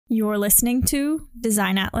You're listening to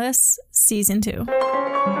Design Atlas Season 2.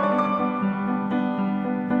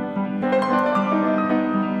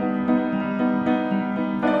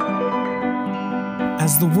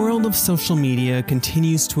 As the world of social media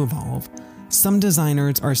continues to evolve, some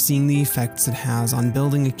designers are seeing the effects it has on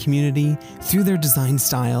building a community through their design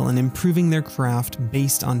style and improving their craft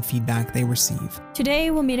based on feedback they receive.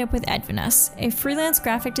 Today we'll meet up with Edvinas, a freelance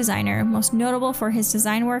graphic designer most notable for his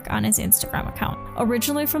design work on his Instagram account.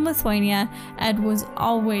 Originally from Lithuania, Ed was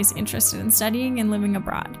always interested in studying and living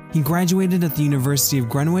abroad. He graduated at the University of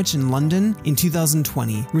Greenwich in London in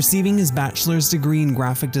 2020, receiving his bachelor's degree in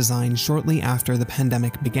graphic design shortly after the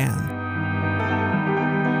pandemic began.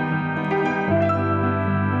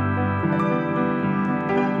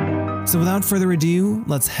 So without further ado,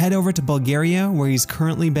 let's head over to Bulgaria, where he's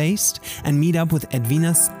currently based, and meet up with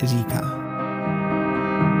Edvinas Reika.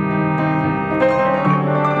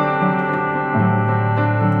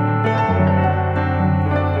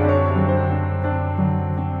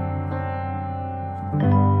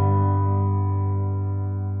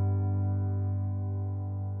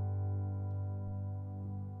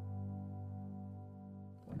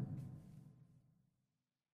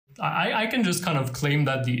 I can just kind of claim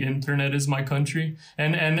that the internet is my country,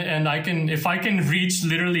 and if I can reach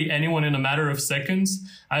literally anyone in a matter of seconds,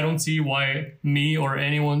 I don't see why me or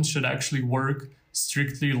anyone should actually work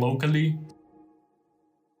strictly locally.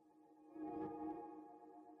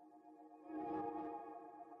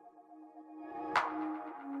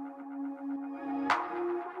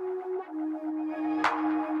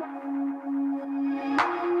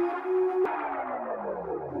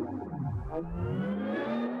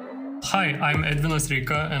 Hi, I'm Edvinas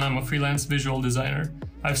Reika and I'm a freelance visual designer.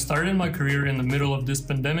 I've started my career in the middle of this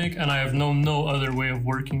pandemic and I have known no other way of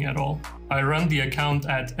working at all. I run the account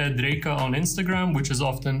at Reika on Instagram, which is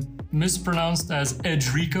often mispronounced as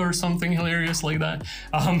Edrika or something hilarious like that.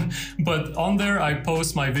 But on there I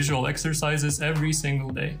post my visual exercises every single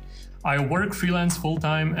day. I work freelance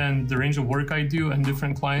full-time and the range of work I do and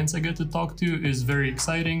different clients I get to talk to is very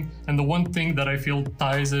exciting, and the one thing that I feel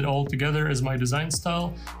ties it all together is my design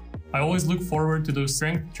style. I always look forward to those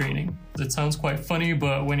strength training. It sounds quite funny,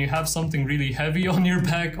 but when you have something really heavy on your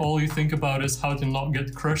back, all you think about is how to not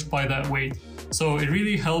get crushed by that weight. So it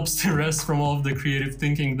really helps to rest from all of the creative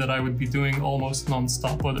thinking that I would be doing almost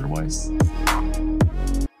non-stop otherwise.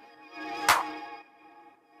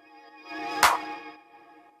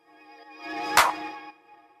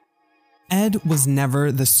 Ed was never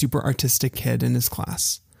the super artistic kid in his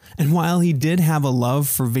class. And while he did have a love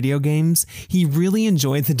for video games, he really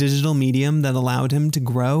enjoyed the digital medium that allowed him to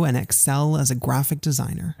grow and excel as a graphic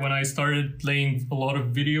designer. When I started playing a lot of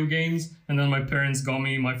video games, and then my parents got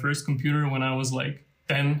me my first computer when I was like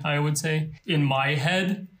 10, I would say. In my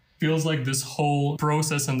head, feels like this whole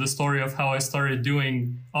process and the story of how I started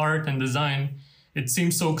doing art and design, it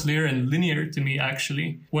seems so clear and linear to me,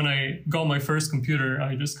 actually. When I got my first computer,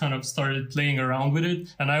 I just kind of started playing around with it,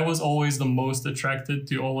 and I was always the most attracted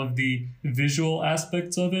to all of the visual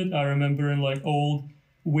aspects of it. I remember in like old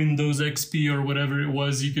Windows XP or whatever it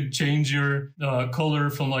was, you could change your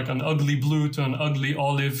color from like an ugly blue to an ugly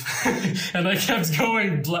olive. And I kept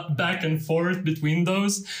going back and forth between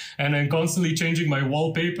those and then constantly changing my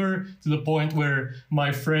wallpaper to the point where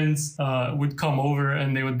my friends would come over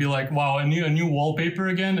and they would be like, wow, a new wallpaper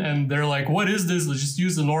again. And they're like, what is this? Let's just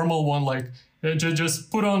use the normal one. Like,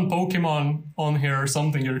 just put on Pokemon on here or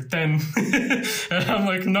something, you're 10. And I'm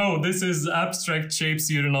like, no, this is abstract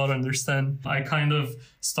shapes you do not understand. I kind of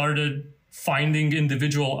started finding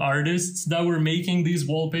individual artists that were making these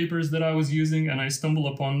wallpapers that I was using, and I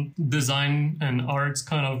stumbled upon design and arts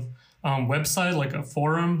kind of website, like a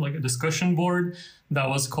forum, like a discussion board that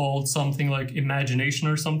was called something like Imagination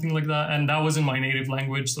or something like that. And that was in my native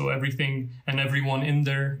language, so everything and everyone in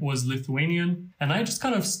there was Lithuanian. And I just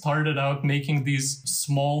kind of started out making these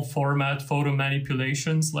small format photo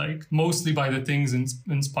manipulations, like mostly by the things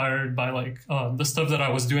inspired by like the stuff that I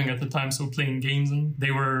was doing at the time, so playing games, and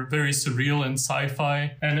they were very surreal and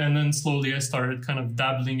sci-fi. And then slowly I started kind of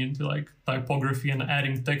dabbling into like typography and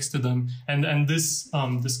adding text to them. And this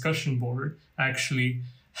discussion board actually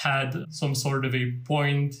had some sort of a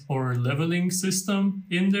point or leveling system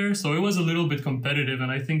in there. So it was a little bit competitive, and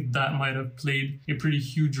I think that might have played a pretty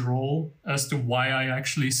huge role as to why I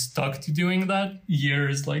actually stuck to doing that.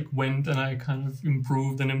 Years like went and I kind of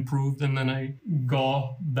improved, and then I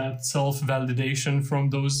got that self-validation from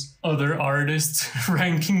those other artists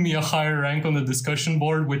ranking me a higher rank on the discussion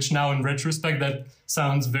board, which now in retrospect that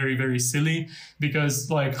sounds very, very silly because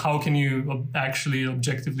like, how can you actually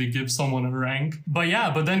objectively give someone a rank? But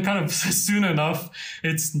yeah, but then kind of soon enough,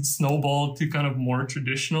 it's snowballed to kind of more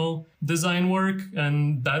traditional design work.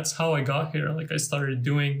 And that's how I got here. Like I started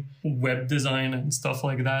doing web design and stuff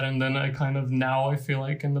like that. And then now I feel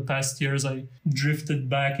like in the past years, I drifted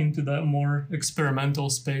back into that more experimental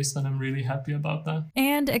space, and I'm really happy about that.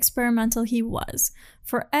 And experimental he was.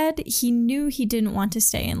 For Ed, he knew he didn't want to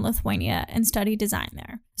stay in Lithuania and study design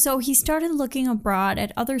there. So he started looking abroad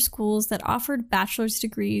at other schools that offered bachelor's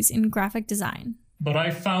degrees in graphic design. But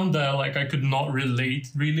I found that like I could not relate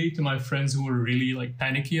really to my friends who were really like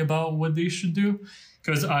panicky about what they should do.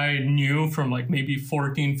 Because I knew from like maybe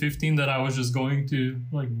 14, 15 that I was just going to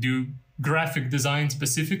like do graphic design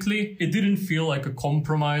specifically. It didn't feel like a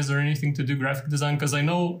compromise or anything to do graphic design, because I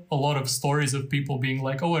know a lot of stories of people being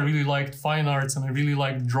like, oh, I really liked fine arts and I really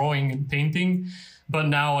liked drawing and painting, but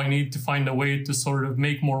now I need to find a way to sort of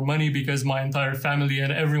make more money because my entire family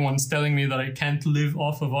and everyone's telling me that I can't live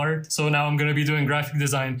off of art. So now I'm going to be doing graphic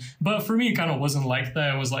design. But for me, it kind of wasn't like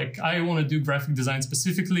that. I was like, I want to do graphic design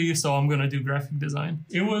specifically, so I'm going to do graphic design.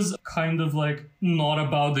 It was kind of like not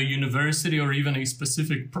about the university or even a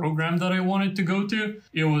specific program that I wanted to go to.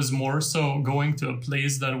 It was more so going to a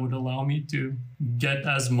place that would allow me to get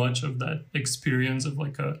as much of that experience of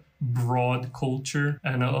like a broad culture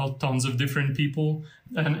and tons of different people.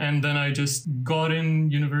 And then I just got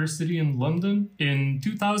in university in London in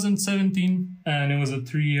 2017, and it was a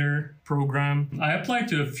 3-year program. I applied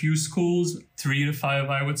to a few schools, 3 to 5,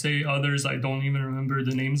 I would say. Others I don't even remember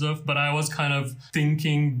the names of, but I was kind of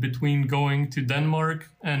thinking between going to Denmark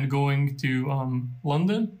and going to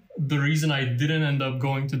London. The reason I didn't end up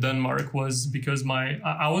going to Denmark was because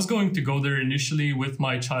I was going to go there initially with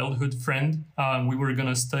my childhood friend. We were going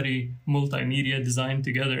to study multimedia design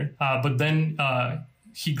together. But then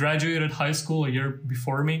he graduated high school a year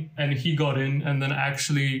before me, and he got in. And then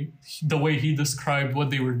actually the way he described what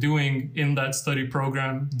they were doing in that study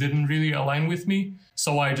program didn't really align with me.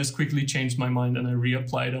 So I just quickly changed my mind and I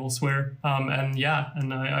reapplied elsewhere.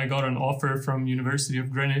 And I got an offer from University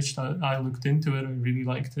of Greenwich. I looked into it, I really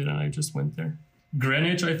liked it, and I just went there.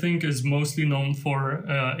 Greenwich, I think, is mostly known for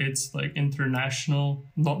its like international,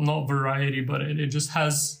 not variety, but it just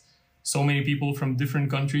has so many people from different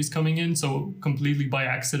countries coming in. So completely by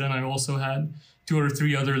accident, I also had 2 or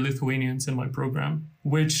 3 other Lithuanians in my program,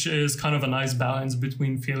 which is kind of a nice balance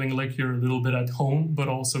between feeling like you're a little bit at home, but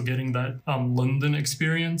also getting that London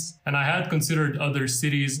experience. And I had considered other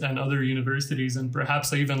cities and other universities, and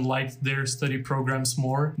perhaps I even liked their study programs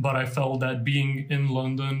more, but I felt that being in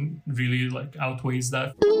London really like outweighs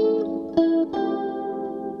that.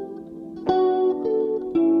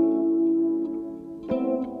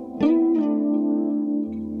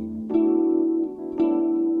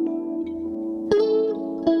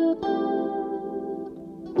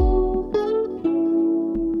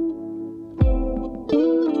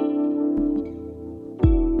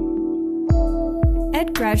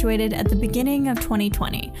 Graduated at the beginning of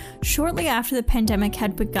 2020, shortly after the pandemic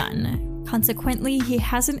had begun. Consequently, he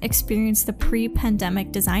hasn't experienced the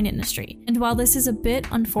pre-pandemic design industry. And while this is a bit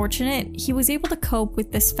unfortunate, he was able to cope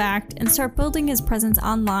with this fact and start building his presence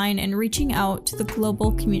online and reaching out to the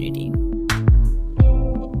global community.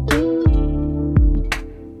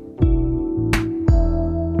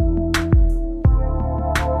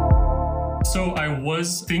 So I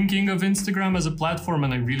was thinking of Instagram as a platform,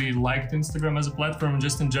 and I really liked Instagram as a platform, and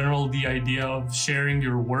just in general, the idea of sharing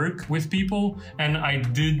your work with people. And I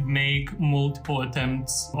did make multiple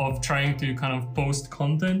attempts of trying to kind of post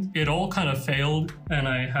content. It all kind of failed, and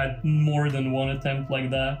I had more than one attempt like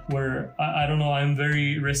that where I don't know, I'm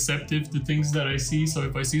very receptive to things that I see. So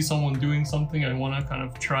if I see someone doing something, I want to kind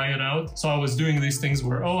of try it out. So I was doing these things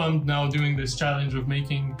where, oh, I'm now doing this challenge of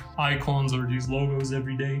making icons or these logos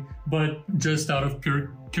every day, but just out of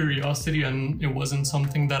pure curiosity, and it wasn't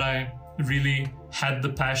something that I really had the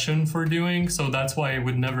passion for doing, so that's why it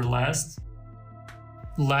would never last.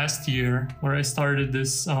 Last year, where I started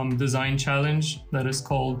this design challenge that is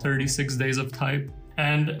called 36 Days of Type,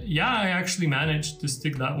 and yeah, I actually managed to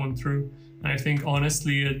stick that one through. And I think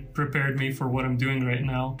honestly it prepared me for what I'm doing right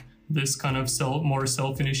now, this kind of more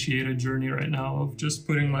self-initiated journey right now of just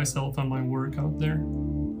putting myself and my work out there.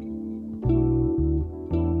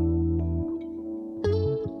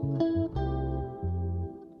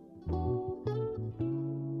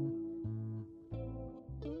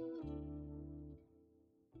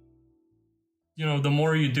 You know, the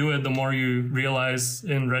more you do it, the more you realize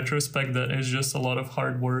in retrospect that it's just a lot of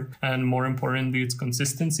hard work, and more importantly, it's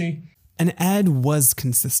consistency. And Ed was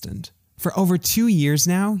consistent. For over 2 years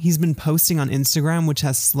now, he's been posting on Instagram, which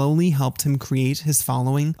has slowly helped him create his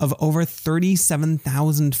following of over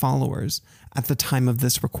 37,000 followers at the time of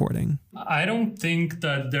this recording. I don't think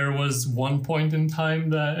that there was one point in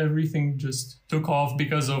time that everything just took off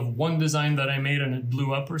because of one design that I made and it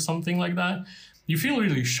blew up or something like that. You feel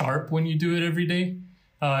really sharp when you do it every day.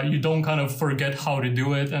 You don't kind of forget how to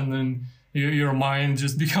do it, and then your mind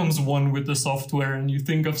just becomes one with the software, and you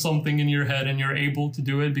think of something in your head and you're able to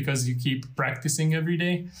do it because you keep practicing every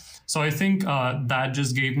day. So I think that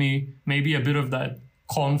just gave me maybe a bit of that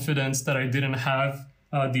confidence that I didn't have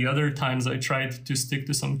the other times I tried to stick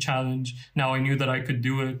to some challenge. Now I knew that I could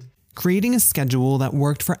do it. Creating a schedule that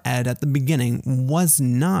worked for Ed at the beginning was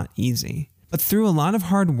not easy. But through a lot of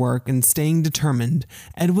hard work and staying determined,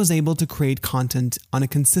 Ed was able to create content on a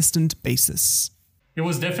consistent basis. It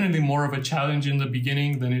was definitely more of a challenge in the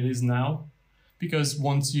beginning than it is now, because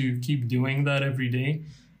once you keep doing that every day,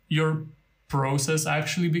 your process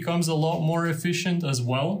actually becomes a lot more efficient as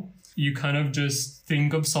well. You kind of just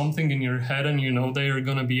think of something in your head and you know that you're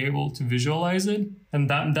going to be able to visualize it. And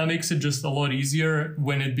that makes it just a lot easier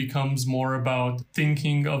when it becomes more about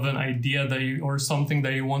thinking of an idea or something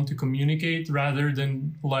that you want to communicate, rather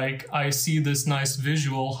than like, I see this nice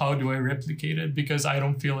visual, how do I replicate it? Because I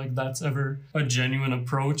don't feel like that's ever a genuine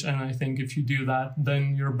approach. And I think if you do that,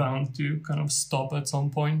 then you're bound to kind of stop at some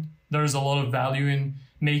point. There's a lot of value in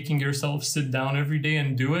making yourself sit down every day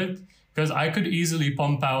and do it. Because I could easily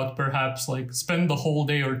pump out, perhaps like spend the whole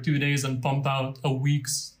day or 2 days and pump out a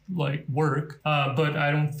week's like work. But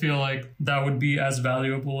I don't feel like that would be as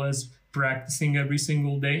valuable as practicing every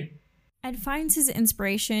single day. Ed finds his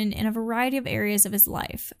inspiration in a variety of areas of his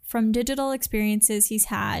life, from digital experiences he's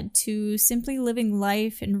had to simply living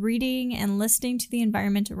life and reading and listening to the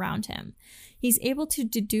environment around him. He's able to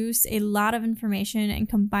deduce a lot of information and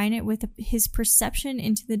combine it with his perception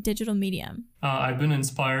into the digital medium. I've been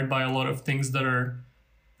inspired by a lot of things that are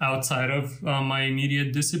outside of my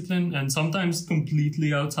immediate discipline, and sometimes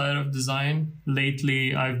completely outside of design.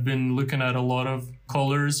 Lately, I've been looking at a lot of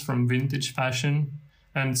colors from vintage fashion.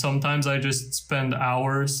 And sometimes I just spend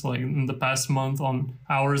hours, like in the past month, on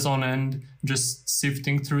hours on end, just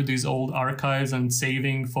sifting through these old archives and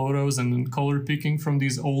saving photos and then color picking from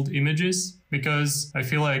these old images. Because I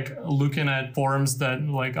feel like looking at forms that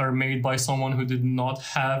like are made by someone who did not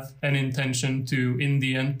have an intention to, in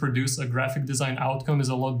the end, produce a graphic design outcome is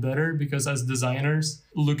a lot better. Because as designers,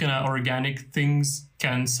 looking at organic things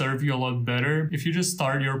can serve you a lot better. If you just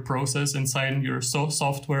start your process inside your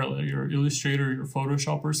software, like your Illustrator, your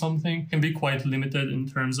Photoshop or something, it can be quite limited in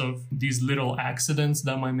terms of these little accidents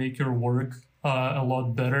that might make your work a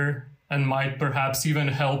lot better and might perhaps even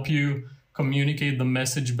help you communicate the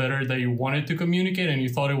message better that you wanted to communicate, and you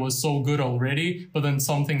thought it was so good already, but then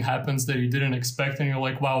something happens that you didn't expect and you're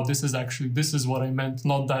like, wow, this is what I meant,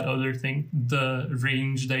 not that other thing. The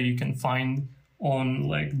range that you can find on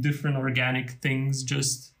like different organic things,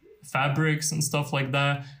 just fabrics and stuff like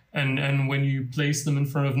that, and when you place them in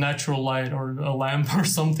front of natural light or a lamp or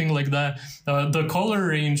something like that, the color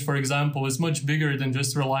range, for example, is much bigger than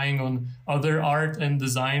just relying on other art and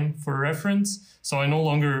design for reference. So I no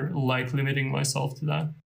longer like limiting myself to that.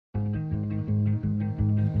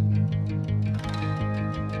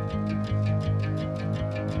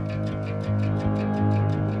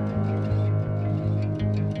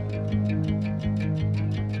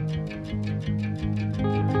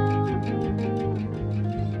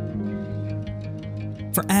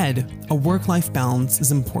 For Ed, a work-life balance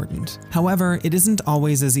is important. However, it isn't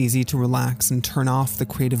always as easy to relax and turn off the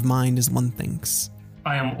creative mind as one thinks.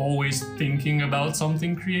 I am always thinking about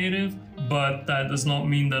something creative, but that does not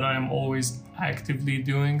mean that I am always actively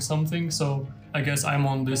doing something. So I guess I'm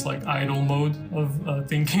on this like idle mode of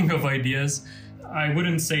thinking of ideas. I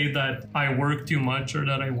wouldn't say that I work too much or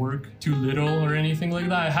that I work too little or anything like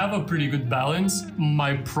that. I have a pretty good balance.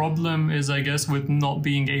 My problem is, I guess, with not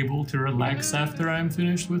being able to relax after I'm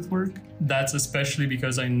finished with work. That's especially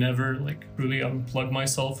because I never like really unplug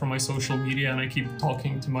myself from my social media and I keep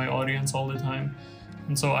talking to my audience all the time.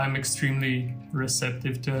 And so I'm extremely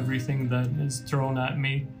receptive to everything that is thrown at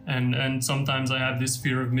me. And sometimes I have this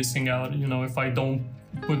fear of missing out. You know, if I don't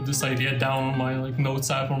put this idea down on my like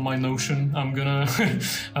notes app on my Notion, I'm gonna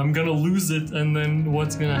I'm gonna lose it, and then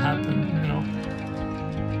what's gonna happen, you know?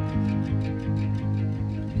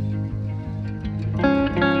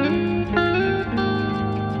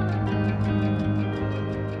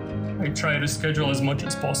 I try to schedule as much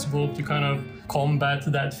as possible to kind of combat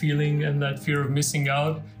that feeling and that fear of missing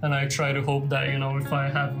out, and I try to hope that, you know, if I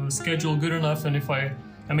have a schedule good enough and if I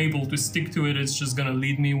I'm able to stick to it, it's just gonna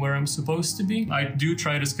lead me where I'm supposed to be. I do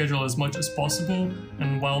try to schedule as much as possible,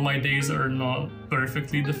 and while my days are not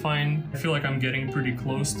perfectly defined, I feel like I'm getting pretty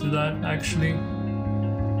close to that actually.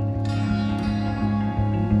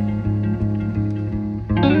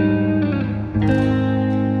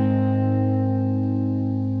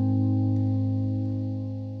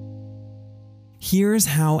 Here's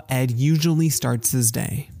how Ed usually starts his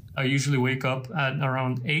day. I usually wake up at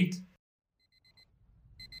around 8.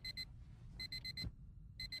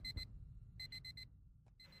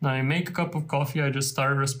 I make a cup of coffee, I just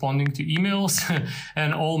start responding to emails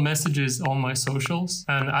and all messages on my socials.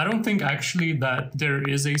 And I don't think actually that there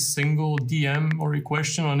is a single DM or a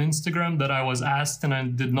question on Instagram that I was asked and I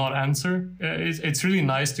did not answer. It's really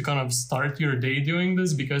nice to kind of start your day doing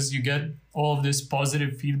this because you get all of this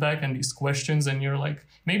positive feedback and these questions and you're like,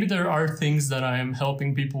 maybe there are things that I am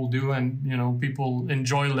helping people do and, you know, people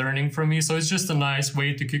enjoy learning from me. So it's just a nice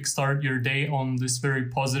way to kickstart your day on this very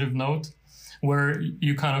positive note, where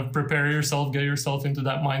you kind of prepare yourself, get yourself into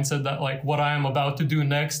that mindset that like what I am about to do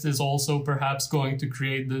next is also perhaps going to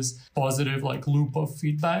create this positive like loop of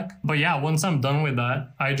feedback. But yeah, once I'm done with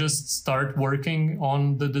that, I just start working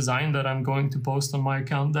on the design that I'm going to post on my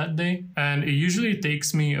account that day. And it usually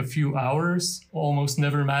takes me a few hours, almost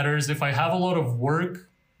never matters. If I have a lot of work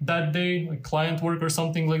that day, like client work or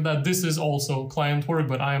something like that, this is also client work,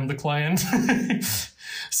 but I am the client.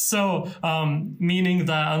 So, meaning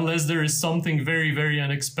that unless there is something very, very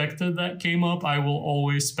unexpected that came up, I will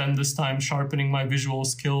always spend this time sharpening my visual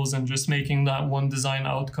skills and just making that one design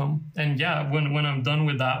outcome. And yeah, when I'm done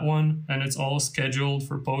with that one and it's all scheduled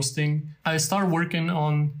for posting, I start working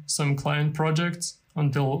on some client projects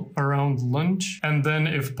until around lunch. And then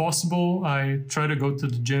if possible, I try to go to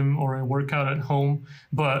the gym or I work out at home.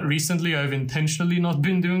 But recently I've intentionally not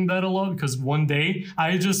been doing that a lot because one day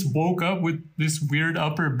I just woke up with this weird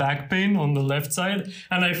upper back pain on the left side.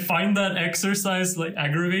 And I find that exercise like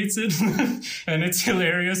aggravates it. And it's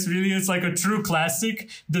hilarious. Really, it's like a true classic: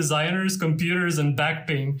 designers, computers, and back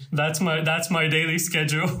pain. That's my daily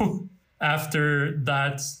schedule. After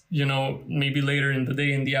that, you know, maybe later in the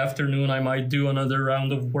day, in the afternoon, I might do another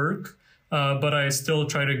round of work. But I still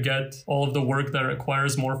try to get all of the work that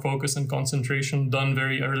requires more focus and concentration done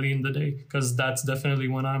very early in the day, because that's definitely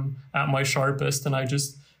when I'm at my sharpest and I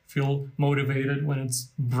just feel motivated when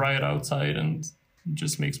it's bright outside and it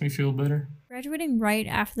just makes me feel better. Graduating right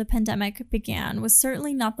after the pandemic began was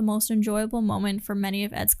certainly not the most enjoyable moment for many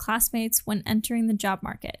of Ed's classmates when entering the job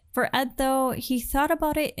market. For Ed, though, he thought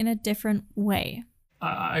about it in a different way.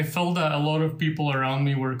 I felt that a lot of people around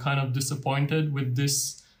me were kind of disappointed with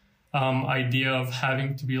this idea of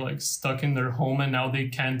having to be like stuck in their home and now they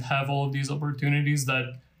can't have all of these opportunities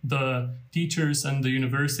that the teachers and the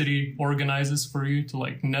university organizes for you to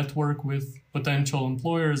like network with potential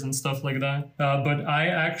employers and stuff like that. But I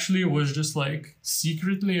actually was just like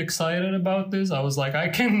secretly excited about this. I was like, I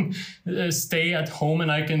can stay at home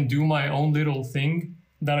and I can do my own little thing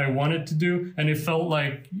that I wanted to do. And it felt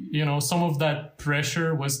like, you know, some of that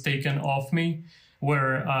pressure was taken off me,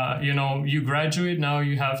 where, you know, you graduate, now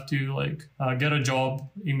you have to like get a job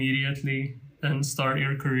immediately and start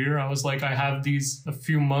your career. I was like, I have a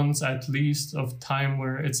few months at least of time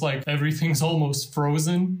where it's like everything's almost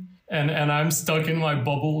frozen and I'm stuck in my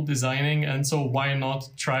bubble designing. And so why not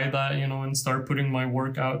try that, you know, and start putting my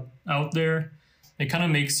work out there? It kind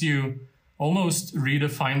of makes you almost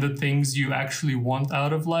redefine the things you actually want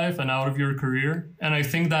out of life and out of your career. And I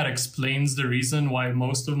think that explains the reason why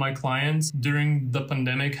most of my clients during the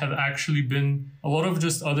pandemic have actually been a lot of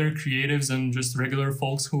just other creatives and just regular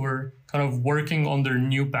folks who are kind of working on their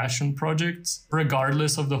new passion projects.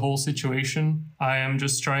 Regardless of the whole situation, I am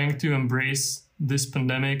just trying to embrace this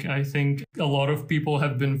pandemic. I think a lot of people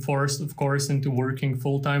have been forced, of course, into working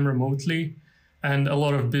full-time remotely. And a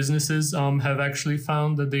lot of businesses have actually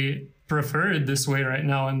found that they prefer it this way right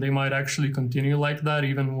now, and they might actually continue like that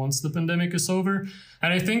even once the pandemic is over.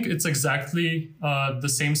 And I think it's exactly the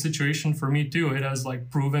same situation for me too. It has like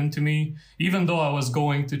proven to me, even though I was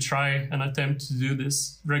going to try and attempt to do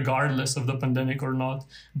this regardless of the pandemic or not,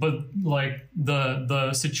 but like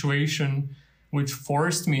the situation which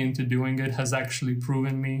forced me into doing it has actually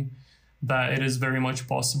proven me that it is very much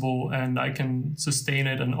possible and I can sustain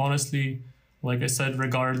it. And honestly, like I said,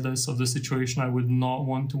 regardless of the situation, I would not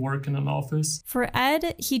want to work in an office. For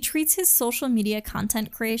Ed, he treats his social media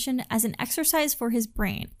content creation as an exercise for his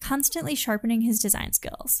brain, constantly sharpening his design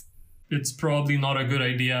skills. It's probably not a good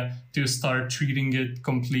idea to start treating it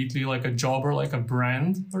completely like a job or like a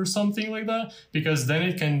brand or something like that, because then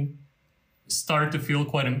it can start to feel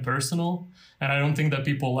quite impersonal. And I don't think that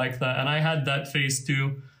people like that. And I had that phase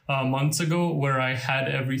too. months ago, where I had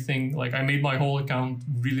everything, like I made my whole account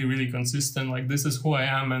really, really consistent. Like, this is who I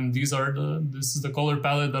am, and this is the color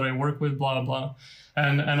palette that I work with, blah, blah.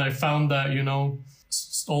 And I found that,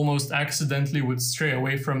 almost accidentally would stray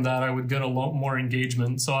away from that. I would get a lot more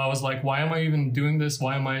engagement. So I was like, why am I even doing this?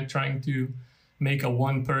 Why am I trying to make a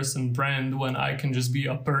one-person brand when I can just be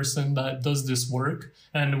a person that does this work?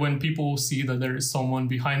 And when people see that there is someone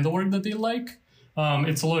behind the work that they like,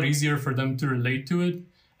 it's a lot easier for them to relate to it.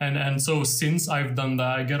 And so since I've done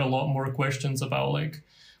that, I get a lot more questions about like,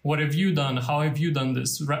 what have you done? How have you done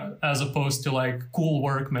this? As opposed to like, cool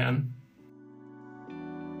work, man.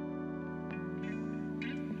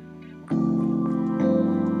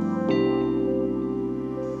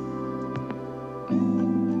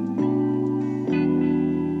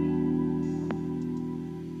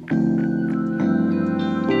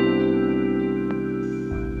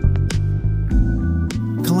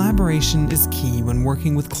 Collaboration is key when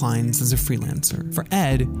working with clients as a freelancer. For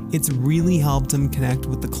Ed, it's really helped him connect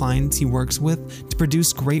with the clients he works with to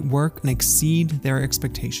produce great work and exceed their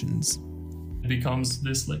expectations. It becomes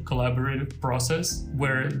this like collaborative process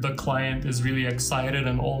where the client is really excited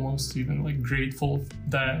and almost even like grateful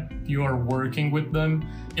that you are working with them.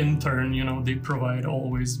 In turn, they provide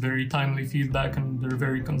always very timely feedback, and they're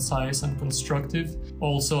very concise and constructive.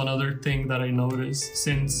 Also, another thing that I noticed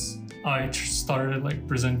since I started like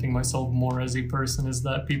presenting myself more as a person is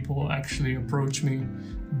that people actually approach me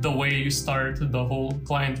the way you start the whole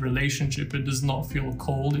client relationship. It does not feel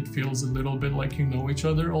cold. It feels a little bit like you know each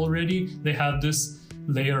other already. They have this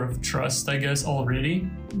layer of trust, I guess, already.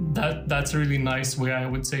 That's a really nice way, I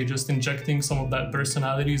would say. Just injecting some of that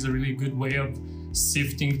personality is a really good way of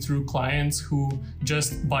sifting through clients who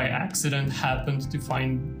just by accident happened to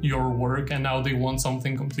find your work, and now they want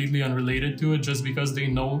something completely unrelated to it just because they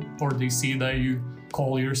know or they see that you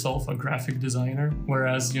call yourself a graphic designer.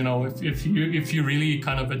 Whereas, if you really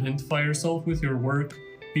kind of identify yourself with your work,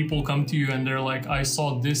 people come to you and they're like, I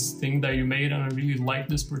saw this thing that you made and I really like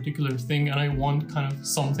this particular thing and I want kind of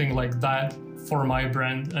something like that for my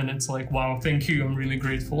brand. And it's like, wow, thank you. I'm really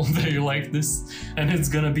grateful that you like this. And it's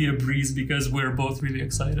gonna be a breeze because we're both really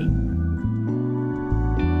excited.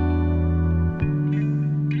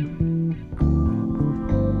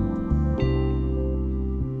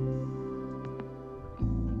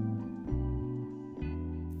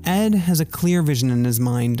 Ed has a clear vision in his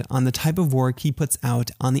mind on the type of work he puts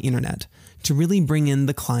out on the internet to really bring in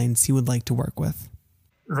the clients he would like to work with.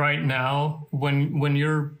 Right now, when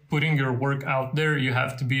you're putting your work out there, you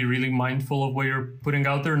have to be really mindful of what you're putting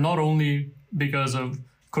out there, not only because of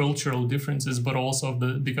cultural differences, but also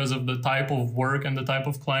because of the type of work and the type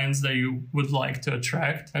of clients that you would like to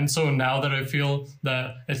attract. And so now that I feel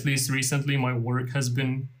that at least recently my work has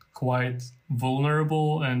been quite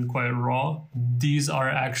vulnerable and quite raw, these are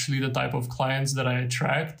actually the type of clients that I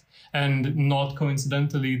attract. And not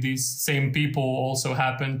coincidentally, these same people also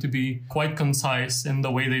happen to be quite concise in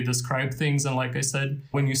the way they describe things. And like I said,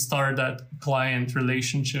 when you start that client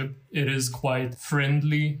relationship, it is quite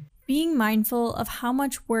friendly. Being mindful of how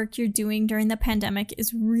much work you're doing during the pandemic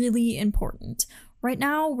is really important. Right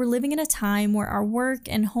now, we're living in a time where our work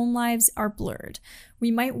and home lives are blurred.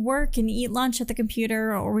 We might work and eat lunch at the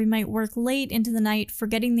computer, or we might work late into the night,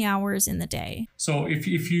 forgetting the hours in the day. So if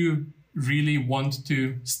you really want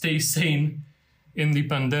to stay sane in the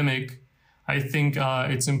pandemic, I think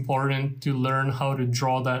it's important to learn how to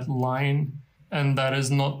draw that line. And that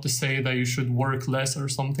is not to say that you should work less or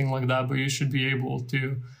something like that, but you should be able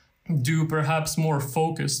to do perhaps more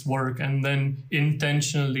focused work, and then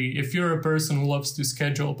intentionally, if you're a person who loves to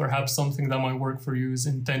schedule, perhaps something that might work for you is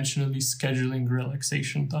intentionally scheduling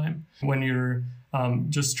relaxation time. When you're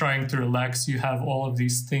just trying to relax, you have all of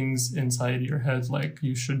these things inside your head, like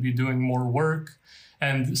you should be doing more work.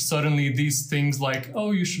 And suddenly these things like, oh,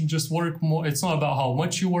 you should just work more. It's not about how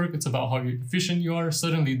much you work. It's about how efficient you are.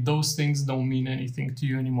 Suddenly those things don't mean anything to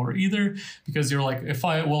you anymore either, because you're like, if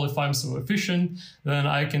I'm so efficient, then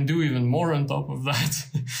I can do even more on top of that,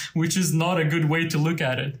 which is not a good way to look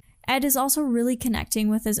at it. Ed is also really connecting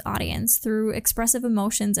with his audience through expressive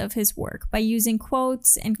emotions of his work by using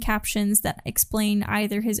quotes and captions that explain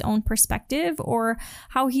either his own perspective or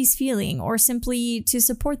how he's feeling, or simply to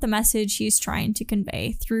support the message he's trying to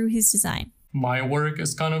convey through his design. My work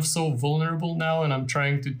is kind of so vulnerable now, and I'm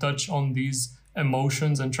trying to touch on these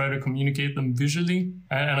emotions and try to communicate them visually.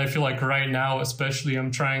 And I feel like right now, especially,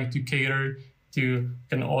 I'm trying to cater to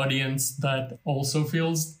an audience that also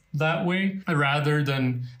feels that way, rather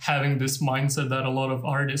than having this mindset that a lot of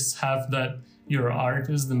artists have, that your art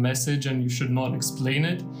is the message and you should not explain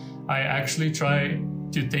it. I actually try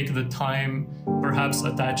to take the time, perhaps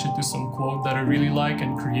attach it to some quote that I really like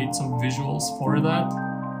and create some visuals for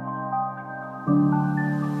that.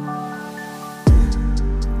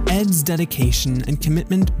 Ed's dedication and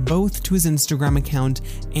commitment both to his Instagram account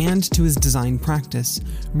and to his design practice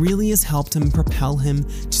really has helped him propel him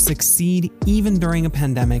to succeed even during a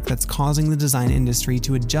pandemic that's causing the design industry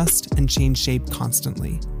to adjust and change shape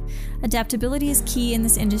constantly. Adaptability is key in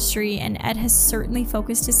this industry, and Ed has certainly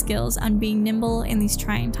focused his skills on being nimble in these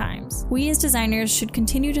trying times. We as designers should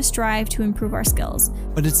continue to strive to improve our skills.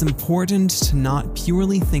 But it's important to not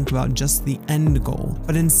purely think about just the end goal,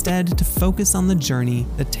 but instead to focus on the journey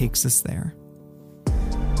that takes us there.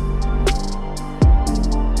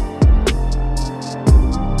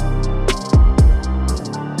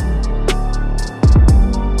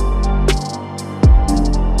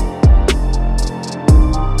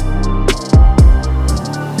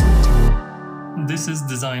 This is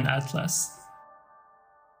Design Atlas.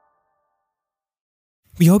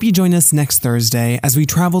 We hope you join us next Thursday as we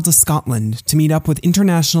travel to Scotland to meet up with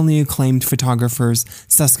internationally acclaimed photographers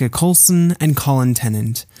Saskia Coulson and Colin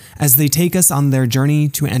Tennant as they take us on their journey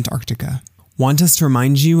to Antarctica. Want us to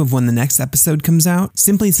remind you of when the next episode comes out?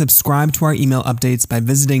 Simply subscribe to our email updates by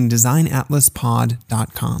visiting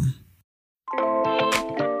designatlaspod.com.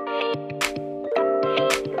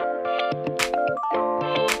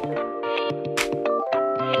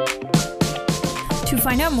 To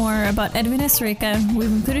find out more about Edvinas Reika,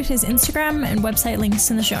 we've included his Instagram and website links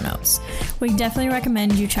in the show notes. We definitely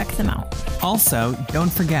recommend you check them out. Also,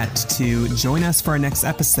 don't forget to join us for our next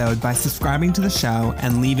episode by subscribing to the show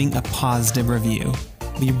and leaving a positive review.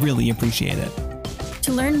 We really appreciate it.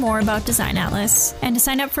 To learn more about Design Atlas and to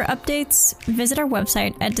sign up for updates, visit our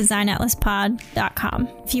website at designatlaspod.com.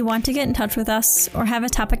 If you want to get in touch with us or have a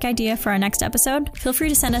topic idea for our next episode, feel free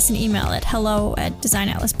to send us an email at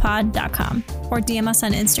hello@designatlaspod.com or DM us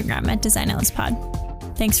on Instagram at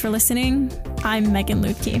designatlaspod. Thanks for listening. I'm Megan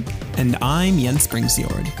Lutke. And I'm Jens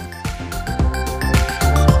Springsjord.